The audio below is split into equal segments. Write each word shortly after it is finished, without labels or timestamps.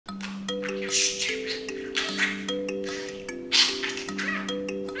I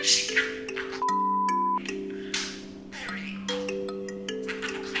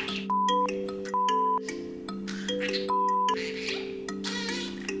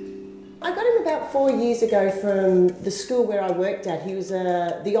got him about 4 years ago from the school where I worked at. He was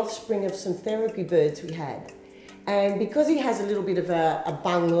the offspring of some therapy birds we had. And because he has a little bit of a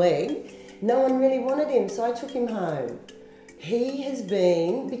bung leg, no one really wanted him, so I took him home. He has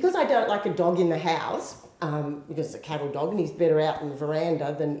been, because I don't like a dog in the house, because it's a cattle dog and he's better out in the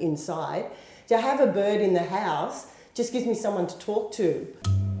veranda than inside, to have a bird in the house just gives me someone to talk to.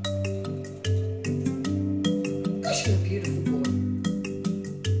 Gosh, you're a beautiful boy.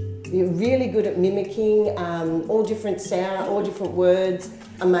 You're really good at mimicking all different sound, all different words.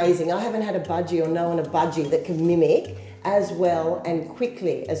 Amazing. I haven't had a budgie or known a budgie that can mimic as well and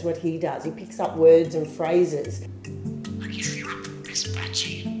quickly as what he does. He picks up words and phrases. Look, if you're Miss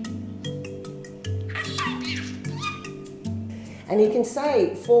Budgie. Hello, beautiful boy. And he can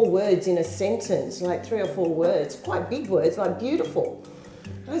say 4 words in a sentence, like 3 or 4 words, quite big words, like beautiful.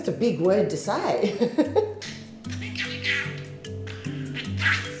 That's a big word to say.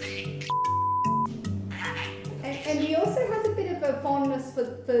 And he also has a bit of a fondness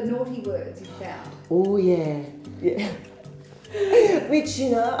for naughty words, you found. Oh yeah, yeah. Which, you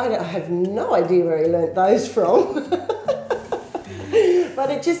know, I have no idea where he learnt those from. But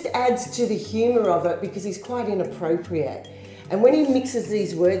it just adds to the humour of it because he's quite inappropriate. And when he mixes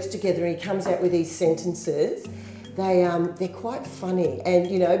these words together and he comes out with these sentences, they're quite funny. And,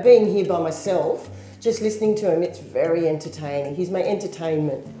 you know, being here by myself, just listening to him, it's very entertaining. He's my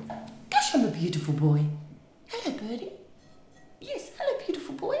entertainment. Gosh, I'm a beautiful boy. Hello, Birdie. Yes, hello,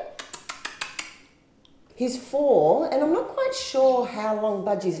 beautiful boy. He's 4, and I'm not quite sure how long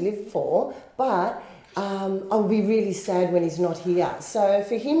Budgies live for, but I'll be really sad when he's not here. So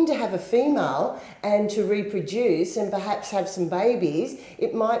for him to have a female and to reproduce and perhaps have some babies,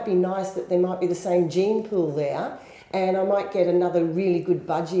 it might be nice that there might be the same gene pool there, and I might get another really good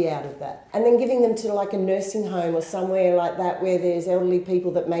Budgie out of that. And then giving them to like a nursing home or somewhere like that where there's elderly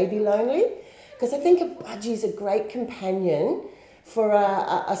people that may be lonely. Because I think a Budgie is a great companion for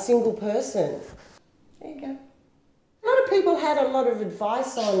a single person. There you go. A lot of people had a lot of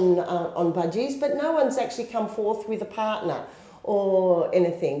advice on Budgies, but no one's actually come forth with a partner or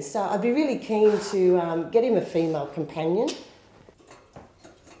anything. So I'd be really keen to get him a female companion.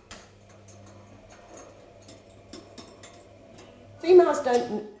 Females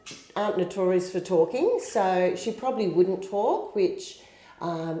aren't notorious for talking, so she probably wouldn't talk, which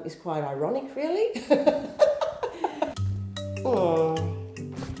is quite ironic, really. Oh,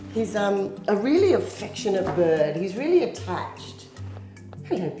 he's a really affectionate bird. He's really attached.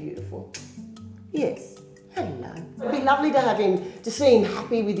 Hello, beautiful. Yes, hello. It'd be lovely to have him, to see him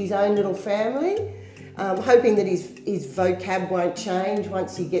happy with his own little family. Hoping that his vocab won't change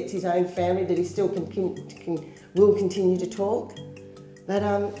once he gets his own family, that he still will continue to talk. But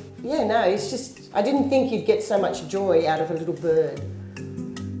yeah, no, it's just, I didn't think you'd get so much joy out of a little bird.